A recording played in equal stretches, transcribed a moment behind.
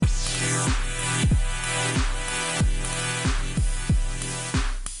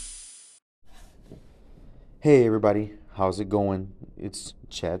Hey everybody, how's it going? It's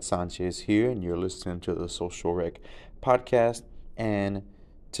Chad Sanchez here, and you're listening to the Social Rec podcast. And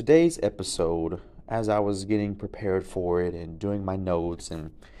today's episode, as I was getting prepared for it and doing my notes and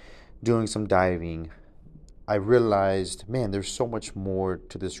doing some diving, I realized, man, there's so much more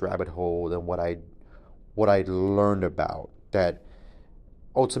to this rabbit hole than what I learned about. That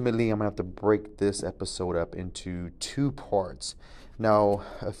ultimately, I'm gonna have to break this episode up into two parts. Now,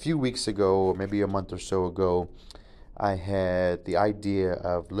 a few weeks ago, maybe a month or so ago, I had the idea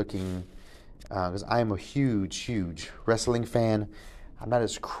of looking, because I am a huge, huge wrestling fan. I'm not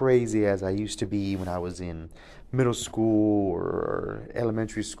as crazy as I used to be when I was in middle school or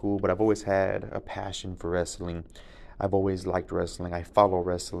elementary school, but I've always had a passion for wrestling. I've always liked wrestling. I follow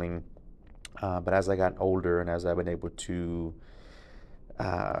wrestling. But as I got older and as I've been able to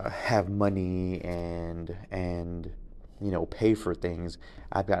have money and pay for things,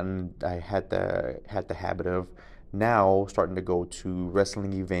 I had the habit of now starting to go to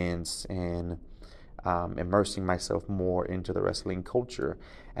wrestling events and immersing myself more into the wrestling culture.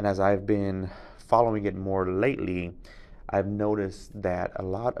 And as I've been following it more lately, I've noticed that a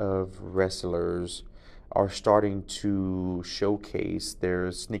lot of wrestlers are starting to showcase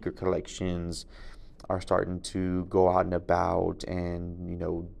their sneaker collections, are starting to go out and about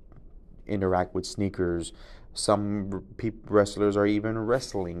and interact with sneakers. Some wrestlers are even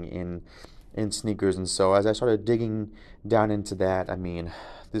wrestling in sneakers. And so as I started digging down into that, I mean,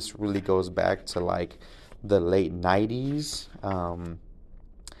 this really goes back to like the late 90s, 2000s,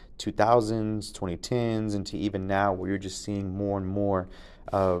 2010s, into even now where you're just seeing more and more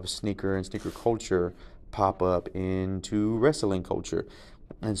of sneaker and sneaker culture pop up into wrestling culture.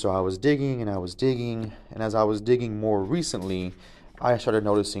 And so I was digging and I was digging, and as I was digging more recently, I started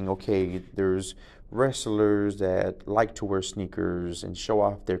noticing, okay, there's wrestlers that like to wear sneakers and show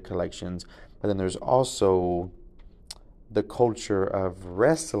off their collections, but then there's also the culture of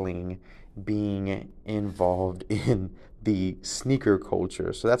wrestling being involved in the sneaker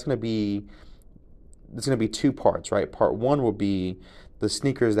culture. So it's going to be two parts, right? Part one will be the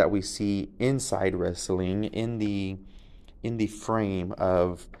sneakers that we see inside wrestling in the frame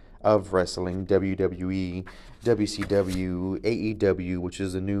of wrestling, WWE, WCW, AEW, which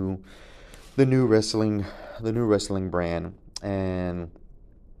is the new wrestling the new wrestling brand. And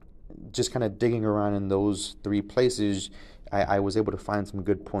just kind of digging around in those three places, I was able to find some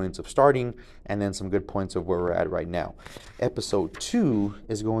good points of starting and then some good points of where we're at right now. Episode two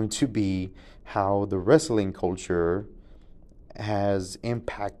is going to be how the wrestling culture has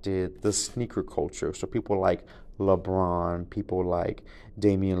impacted the sneaker culture. So people like LeBron, people like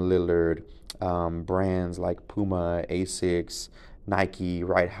Damian Lillard, brands like Puma, Asics, Nike,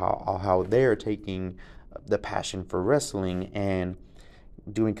 right? How they're taking the passion for wrestling and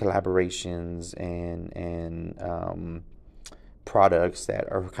doing collaborations and products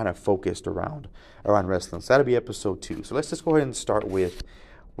that are kind of focused around wrestling. So that'll be episode two. So let's just go ahead and start with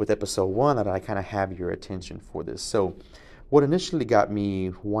episode one, that I kind of have your attention for this. So what initially got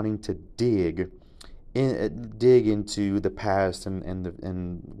me wanting to dig into the past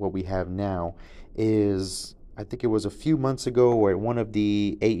and what we have now is, I think it was a few months ago, where one of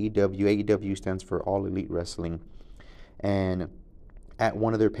the AEW stands for All Elite Wrestling, and at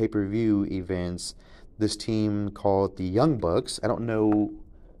one of their pay-per-view events, this team called the Young Bucks. I don't know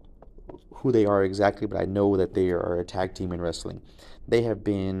who they are exactly, but I know that they are a tag team in wrestling. They have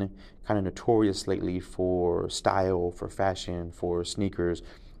been kind of notorious lately for style, for fashion, for sneakers,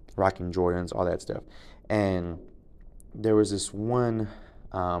 rocking Jordans, all that stuff. And there was this one,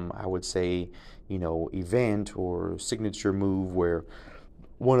 I would say, event or signature move where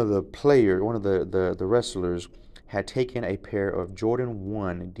one of the wrestlers had taken a pair of Jordan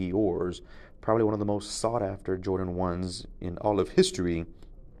 1 Dior's, probably one of the most sought after Jordan 1s in all of history,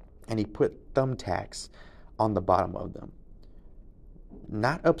 and he put thumbtacks on the bottom of them.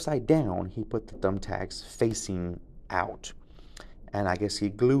 Not upside down, he put the thumbtacks facing out. And I guess he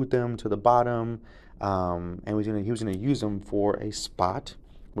glued them to the bottom, and he was gonna use them for a spot,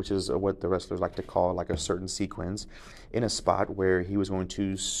 which is what the wrestlers like to call like a certain sequence, in a spot where he was going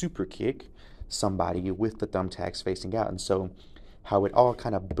to super kick somebody with the thumbtacks facing out. And so how it all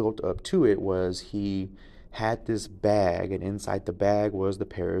kind of built up to it was, he had this bag, and inside the bag was the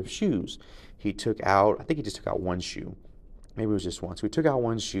pair of shoes. He took out, I think he just took out one shoe. Maybe it was just one. So he took out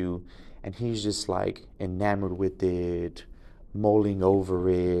one shoe, and he's just like enamored with it, mulling over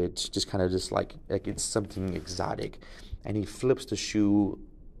it, just kind of just like it's something exotic. And he flips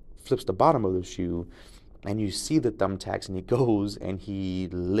the bottom of the shoe, and you see the thumbtacks, and he goes and he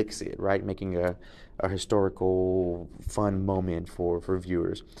licks it, right, making a historical fun moment for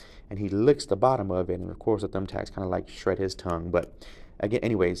viewers. And he licks the bottom of it, and of course the thumbtacks kind of like shred his tongue. But again,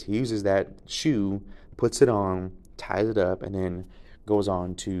 anyways, he uses that shoe, puts it on, ties it up, and then goes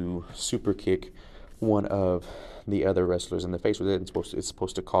on to super kick one of the other wrestlers in the face with it. It's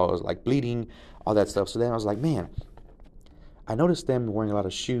supposed to cause like bleeding, all that stuff. So then I was like, man, I noticed them wearing a lot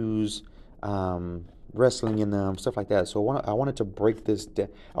of shoes, wrestling in them, stuff like that. So I wanted to break this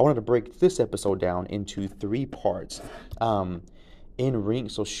episode down into 3 parts. In ring,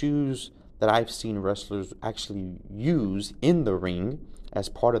 so shoes that I've seen wrestlers actually use in the ring as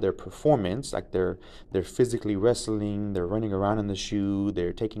part of their performance, like they're physically wrestling, they're running around in the shoe,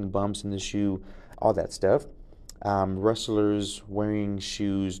 they're taking bumps in the shoe, all that stuff. Wrestlers wearing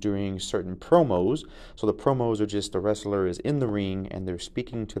shoes during certain promos. So the promos are just the wrestler is in the ring and they're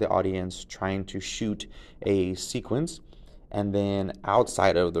speaking to the audience, trying to shoot a sequence, and then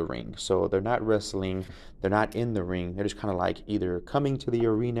outside of the ring. So they're not wrestling, they're not in the ring, they're just kind of like either coming to the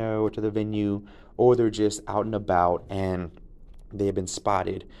arena or to the venue, or they're just out and about and they have been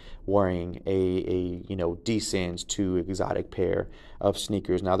spotted wearing a decent to exotic pair of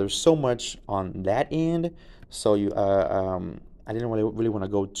sneakers. Now there's so much on that end, so I didn't really want to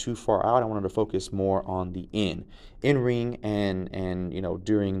go too far out. I wanted to focus more on the in ring and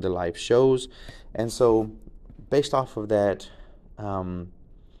during the live shows. And so based off of that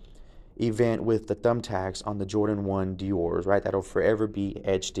event with the thumbtacks on the Jordan 1 Dior's, right, that'll forever be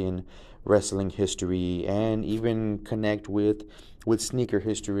etched in wrestling history and even connect with sneaker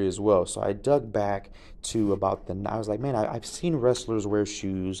history as well. So I dug back to I was like, man, I've seen wrestlers wear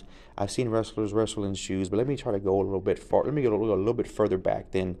shoes, I've seen wrestlers wrestle in shoes, but let me try to go a little bit far. Let me go a little bit further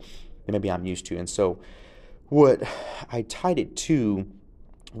back than maybe I'm used to. And so what I tied it to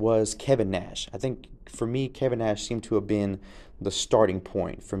was Kevin Nash. I think for me, Kevin Nash seemed to have been the starting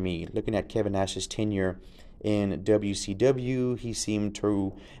point for me. Looking at Kevin Nash's tenure in WCW, he seemed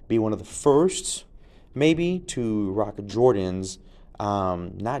to be one of the first, maybe, to rock Jordans,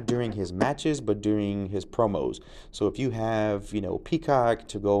 not during his matches, but during his promos. So if you have, Peacock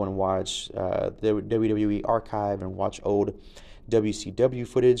to go and watch the WWE archive and watch old WCW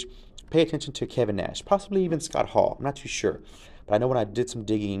footage, pay attention to Kevin Nash, possibly even Scott Hall. I'm not too sure. But I know when I did some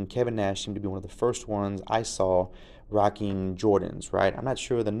digging, Kevin Nash seemed to be one of the first ones I saw rocking Jordans, right? I'm not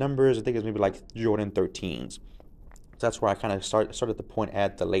sure of the numbers. I think it was maybe like Jordan 13s. So that's where I kind of started the point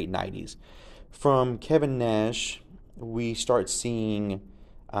at the late 90s. From Kevin Nash, we start seeing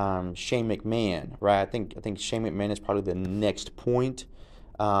Shane McMahon, right? I think Shane McMahon is probably the next point.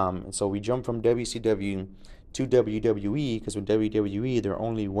 And so we jump from WCW to WWE, because with WWE, they're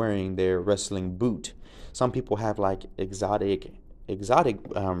only wearing their wrestling boot. Some people have like exotic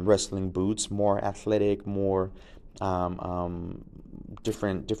wrestling boots, more athletic, more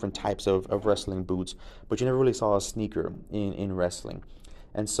different types of wrestling boots, but you never really saw a sneaker in wrestling.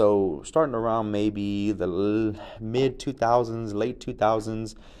 And so starting around maybe the mid 2000s, late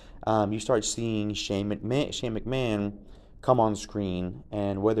 2000s, you start seeing Shane McMahon come on screen,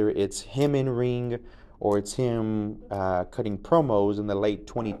 and whether it's him in ring or it's him cutting promos in the late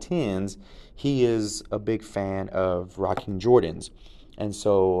 2010s, he is a big fan of rocking Jordans. And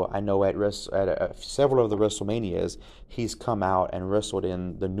so I know at several of the WrestleManias, he's come out and wrestled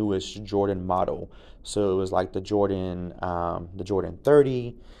in the newest Jordan model. So it was like the Jordan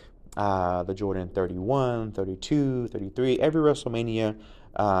 30, the Jordan 31, 32, 33. Every WrestleMania,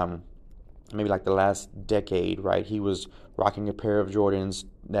 maybe like the last decade, right, he was rocking a pair of Jordans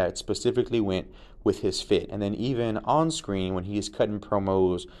that specifically went with his fit. And then even on screen, when he's cutting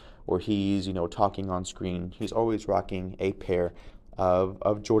promos or he's talking on screen, he's always rocking a pair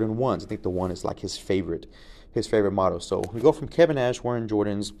of Jordan 1s. I think the 1 is like his favorite model. So we go from Kevin Nash wearing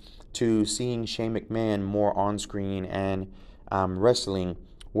Jordans to seeing Shane McMahon more on screen and wrestling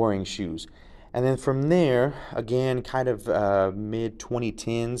wearing shoes. And then from there, again, kind of mid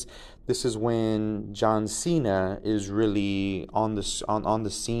 2010s, this is when John Cena is really on the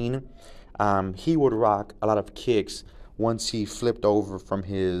scene. He would rock a lot of kicks once he flipped over from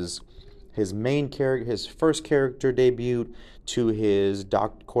his main character, his first character debut, to his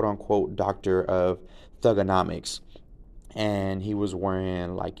quote unquote doctor of thugonomics. And he was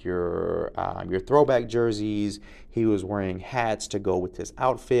wearing like your throwback jerseys. He was wearing hats to go with his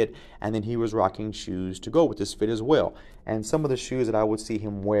outfit, and then he was rocking shoes to go with his fit as well. And some of the shoes that I would see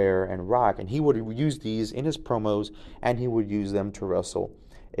him wear and rock, and he would use these in his promos, and he would use them to wrestle.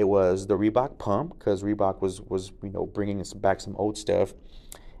 It was the Reebok Pump, because Reebok was bringing us back some old stuff,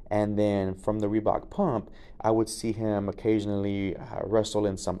 And then from the Reebok pump, I would see him occasionally wrestle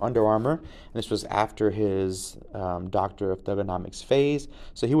in some Under Armour. And this was after his Doctor of Thugonomics phase.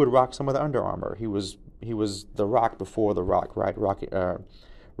 So he would rock some of the Under Armour. He was the Rock before the Rock, right?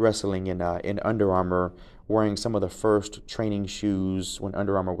 Wrestling in Under Armour, wearing some of the first training shoes when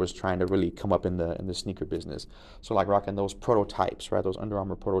Under Armour was trying to really come up in the sneaker business. So like rocking those prototypes, right? Those Under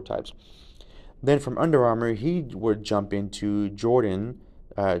Armour prototypes. Then from Under Armour, he would jump into Jordan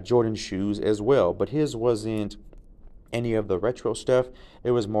shoes as well, but his wasn't any of the retro stuff. It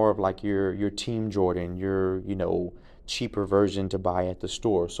was more of like your Team Jordan, your cheaper version to buy at the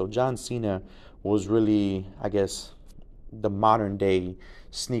store. So John Cena was really, I guess, the modern day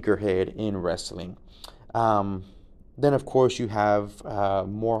sneakerhead in wrestling. Um, then, of course, you have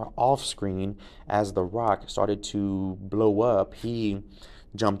more off screen as The Rock started to blow up. He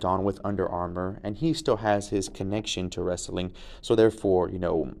jumped on with Under Armour, and he still has his connection to wrestling. So, therefore,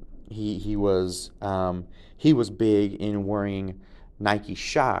 he was big in wearing Nike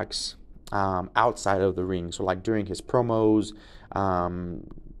Shocks outside of the ring. So, like during his promos,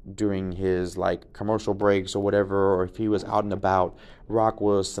 during his like commercial breaks or whatever, or if he was out and about, Rock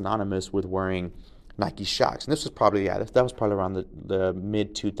was synonymous with wearing Nike Shocks. And this was probably, that was probably around the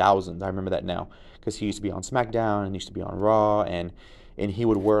mid 2000s. I remember that now because he used to be on SmackDown and used to be on Raw, and he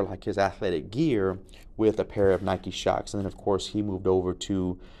would wear like his athletic gear with a pair of Nike Shocks. And then of course he moved over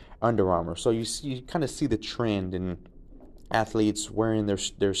to Under Armour. So you kind of see the trend in athletes wearing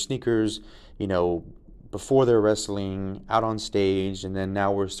their sneakers, before they're wrestling, out on stage, and then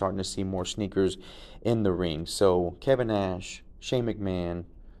now we're starting to see more sneakers in the ring. So Kevin Nash, Shane McMahon,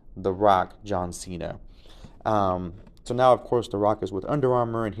 The Rock, John Cena. So now, of course, The Rock is with Under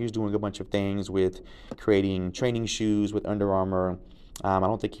Armour, and he's doing a bunch of things with creating training shoes with Under Armour. I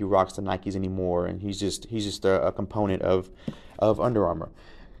don't think he rocks the Nikes anymore, and he's just a component of Under Armour.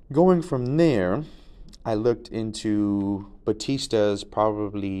 Going from there, I looked into Batista's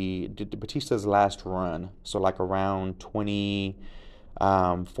last run. So like around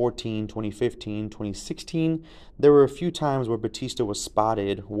 2014, 2015, 2016, there were a few times where Batista was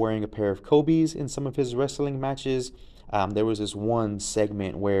spotted wearing a pair of Kobe's in some of his wrestling matches. There was this one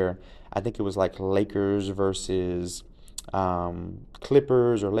segment where I think it was like Lakers versus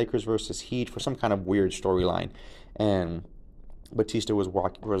Clippers or Lakers versus Heat for some kind of weird storyline. And Batista was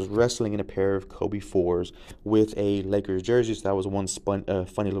wrestling in a pair of Kobe 4s with a Lakers jersey, so that was one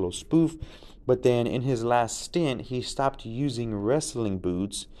funny little spoof. But then in his last stint, he stopped using wrestling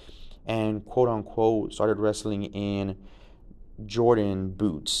boots and quote unquote started wrestling in Jordan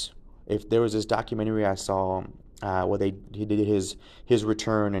boots. If there was this documentary I saw where he did his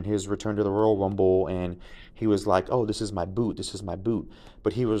return and his return to the Royal Rumble, and he was like, "Oh, this is my boot, this is my boot,"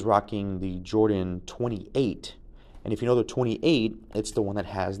 but he was rocking the Jordan 28. And if you know the 28, it's the one that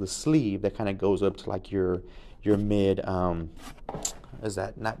has the sleeve that kind of goes up to like your mid is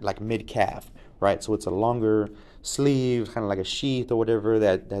that not like mid calf, right? So it's a longer sleeve, kind of like a sheath or whatever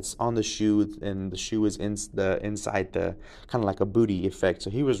that's on the shoe, and the shoe is inside the kind of like a booty effect. So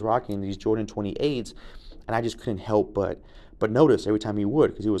he was rocking these Jordan 28s, and I just couldn't help but notice every time he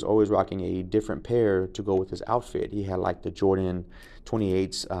would, because he was always rocking a different pair to go with his outfit. He had like the Jordan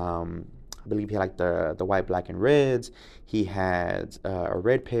 28s. I believe he had like the white, black, and reds. He had a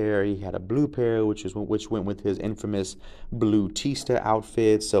red pair. He had a blue pair, which went with his infamous blue Batista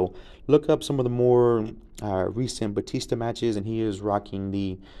outfit. So look up some of the more recent Batista matches, and he is rocking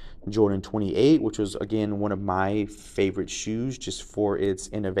the Jordan 28, which was again one of my favorite shoes, just for its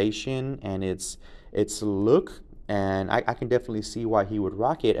innovation and its look. And I can definitely see why he would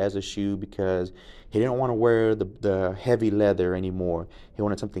rock it as a shoe, because he didn't want to wear the heavy leather anymore. He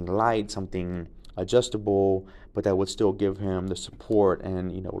wanted something light, something adjustable, but that would still give him the support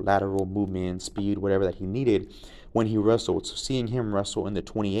and lateral movement, speed, whatever that he needed when he wrestled. So seeing him wrestle in the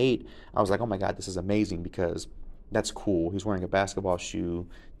 28, I was like, oh my God, this is amazing, because that's cool. He's wearing a basketball shoe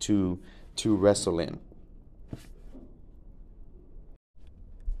to wrestle in.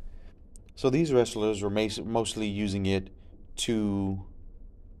 So these wrestlers were mostly using it to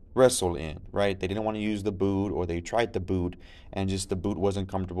wrestle in, right? They didn't want to use the boot, or they tried the boot and just the boot wasn't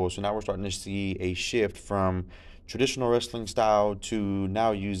comfortable. So now we're starting to see a shift from traditional wrestling style to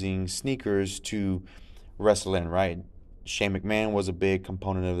now using sneakers to wrestle in, right? Shane McMahon was a big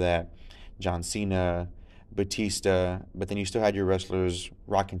component of that. John Cena, Batista, but then you still had your wrestlers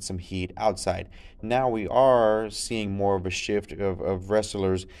rocking some heat outside. Now we are seeing more of a shift of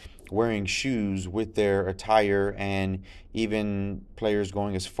wrestlers wearing shoes with their attire, and even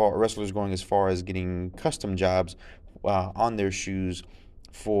wrestlers going as far as getting custom jobs on their shoes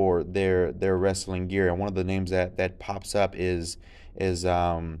for their wrestling gear. And one of the names that pops up is is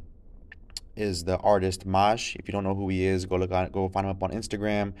the artist Mosh. If you don't know who he is, go find him up on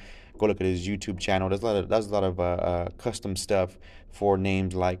Instagram. Go look at his YouTube channel. There's a lot of custom stuff for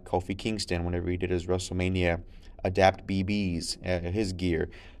names like Kofi Kingston whenever he did his WrestleMania Adapt BBs, his gear.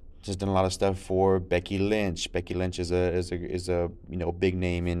 Just done a lot of stuff for Becky Lynch. Becky Lynch is a big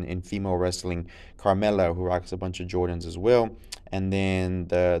name in female wrestling. Carmella, who rocks a bunch of Jordans as well. And then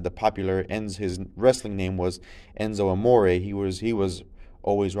the popular his wrestling name was Enzo Amore. He was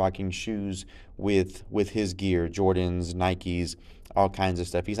always rocking shoes with his gear, Jordans, Nikes, all kinds of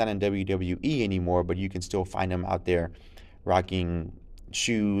stuff. He's not in WWE anymore, but you can still find him out there rocking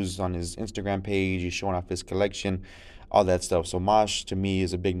shoes on his Instagram page. He's showing off his collection, all that stuff. So Mosh to me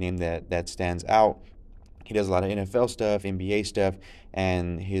is a big name that stands out. He does a lot of NFL stuff, NBA stuff,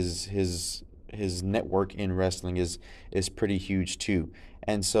 and his network in wrestling is pretty huge too.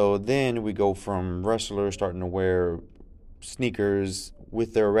 And so then we go from wrestlers starting to wear sneakers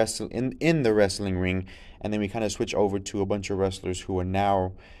with their in the wrestling ring, and then we kind of switch over to a bunch of wrestlers who are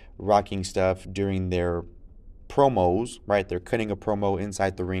now rocking stuff during their promos, right? They're cutting a promo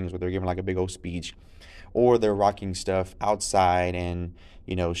inside the rings where they're giving like a big old speech, or they're rocking stuff outside and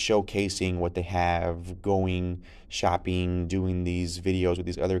showcasing what they have, going shopping, doing these videos with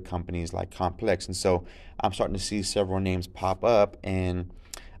these other companies like Complex. And so I'm starting to see several names pop up, and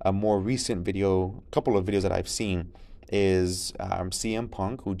a more recent video, a couple of videos that I've seen is CM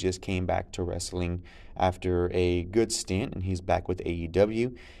Punk, who just came back to wrestling after a good stint, and he's back with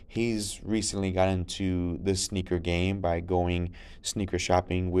AEW. He's recently got into the sneaker game by going sneaker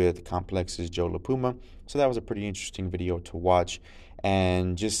shopping with Complex's Joe LaPuma. So that was a pretty interesting video to watch,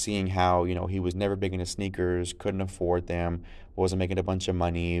 and just seeing how he was never big into sneakers, couldn't afford them, wasn't making a bunch of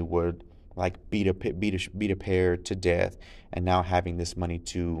money, would like beat a pair to death, and now having this money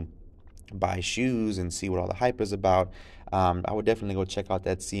to buy shoes and see what all the hype is about. I would definitely go check out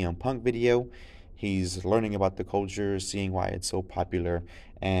that CM Punk video. He's learning about the culture, seeing why it's so popular,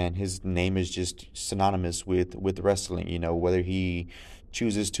 and his name is just synonymous with wrestling. Whether he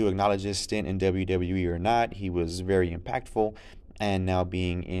chooses to acknowledge his stint in WWE or not, he was very impactful, and now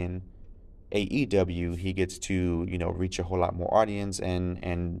being in AEW, he gets to reach a whole lot more audience and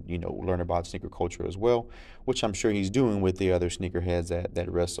learn about sneaker culture as well, which I'm sure he's doing with the other sneakerheads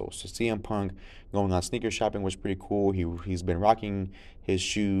that wrestle. So CM Punk going on sneaker shopping was pretty cool. He's been rocking his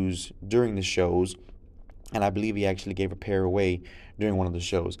shoes during the shows, and I believe he actually gave a pair away during one of the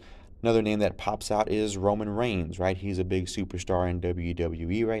shows. Another name that pops out is Roman Reigns, right? He's a big superstar in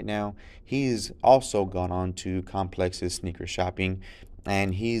WWE right now. He's also gone on to Complex's sneaker shopping,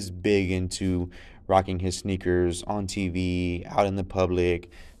 and he's big into rocking his sneakers on TV, out in the public,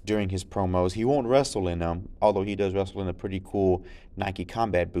 during his promos. He won't wrestle in them, although he does wrestle in a pretty cool Nike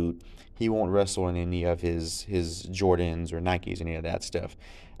combat boot. He won't wrestle in any of his Jordans or Nikes, any of that stuff.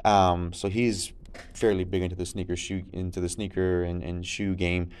 So he's fairly big into the sneaker and shoe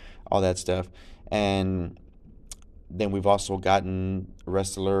game, all that stuff. And then we've also gotten a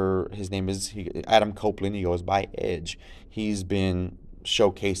wrestler. His name is Adam Copeland. He goes by Edge. He's been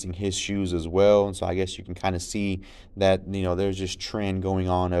showcasing his shoes as well, and so I guess you can kind of see that there's this trend going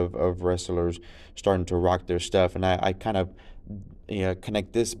on of wrestlers starting to rock their stuff. And I kind of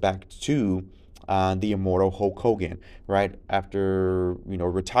connect this back to the immortal Hulk Hogan, right? After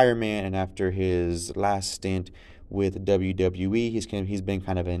retirement and after his last stint with WWE, he's been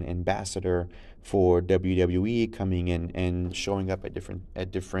kind of an ambassador for WWE, coming in and showing up at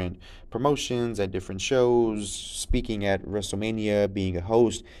different promotions, at different shows, speaking at WrestleMania, being a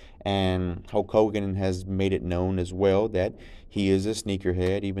host. And Hulk Hogan has made it known as well that he is a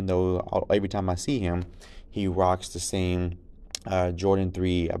sneakerhead, even though every time I see him, he rocks the same Jordan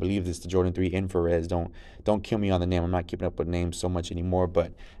 3. I believe it's the Jordan 3 infrareds. Don't kill me on the name. I'm not keeping up with names so much anymore,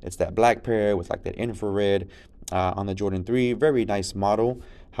 but it's that black pair with like that infrared on the Jordan 3. Very nice model.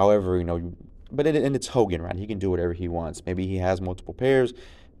 However, but it's Hogan, right? He can do whatever he wants. Maybe he has multiple pairs,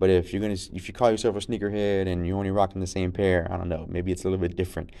 but if you call yourself a sneakerhead and you're only rocking the same pair, I don't know. Maybe it's a little bit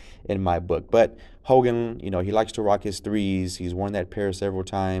different in my book. But Hogan, he likes to rock his threes. He's worn that pair several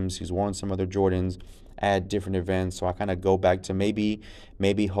times. He's worn some other Jordans at different events. So I kind of go back to maybe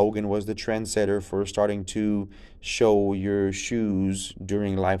Hogan was the trendsetter for starting to show your shoes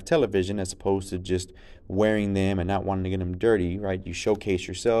during live television, as opposed to just wearing them and not wanting to get them dirty, right? You showcase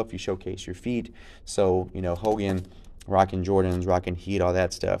yourself, you showcase your feet. So Hogan rocking Jordans, rocking Heat, all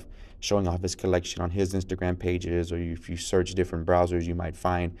that stuff, showing off his collection on his Instagram pages, or if you search different browsers, you might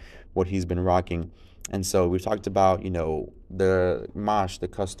find what he's been rocking. And so we've talked about, the Mosh, the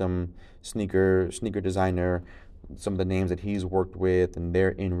custom sneaker designer, some of the names that he's worked with and their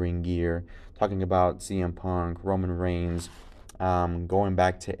in-ring gear, talking about CM Punk, Roman Reigns, going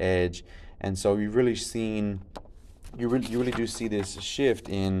back to Edge. And so you really do see this shift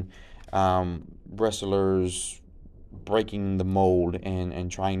in wrestlers breaking the mold and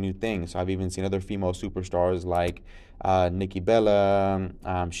trying new things. So I've even seen other female superstars like Nikki Bella.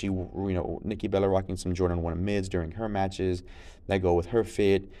 Nikki Bella rocking some Jordan 1 mids during her matches that go with her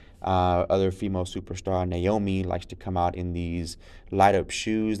fit. Other female superstar Naomi likes to come out in these light up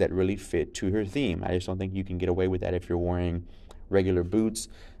shoes that really fit to her theme. I just don't think you can get away with that if you're wearing regular boots.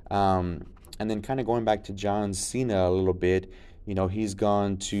 And then kind of going back to John Cena a little bit, he's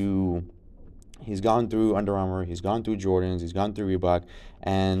gone through Under Armour, he's gone through Jordans, he's gone through Reebok,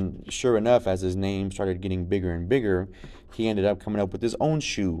 and sure enough, as his name started getting bigger and bigger, he ended up coming up with his own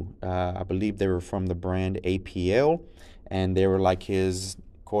shoe. I believe they were from the brand APL, and they were like his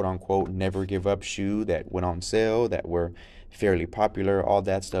quote-unquote never give up shoe that went on sale, that were fairly popular, all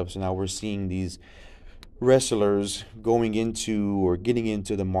that stuff. So now we're seeing these wrestlers going into or getting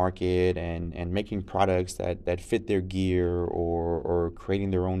into the market and making products that fit their gear, or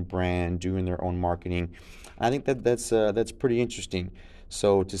creating their own brand, doing their own marketing. I think that's pretty interesting.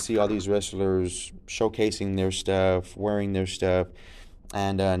 So to see all these wrestlers showcasing their stuff, wearing their stuff,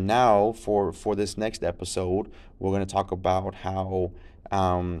 and now for this next episode, we're going to talk about how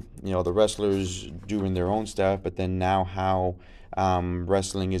the wrestlers doing their own stuff, but then now how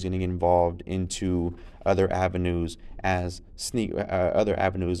wrestling is getting involved into other avenues other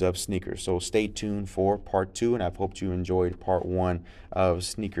avenues of sneakers. So stay tuned for part 2, and I've hoped you enjoyed part 1 of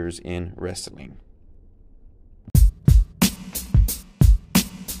sneakers in wrestling.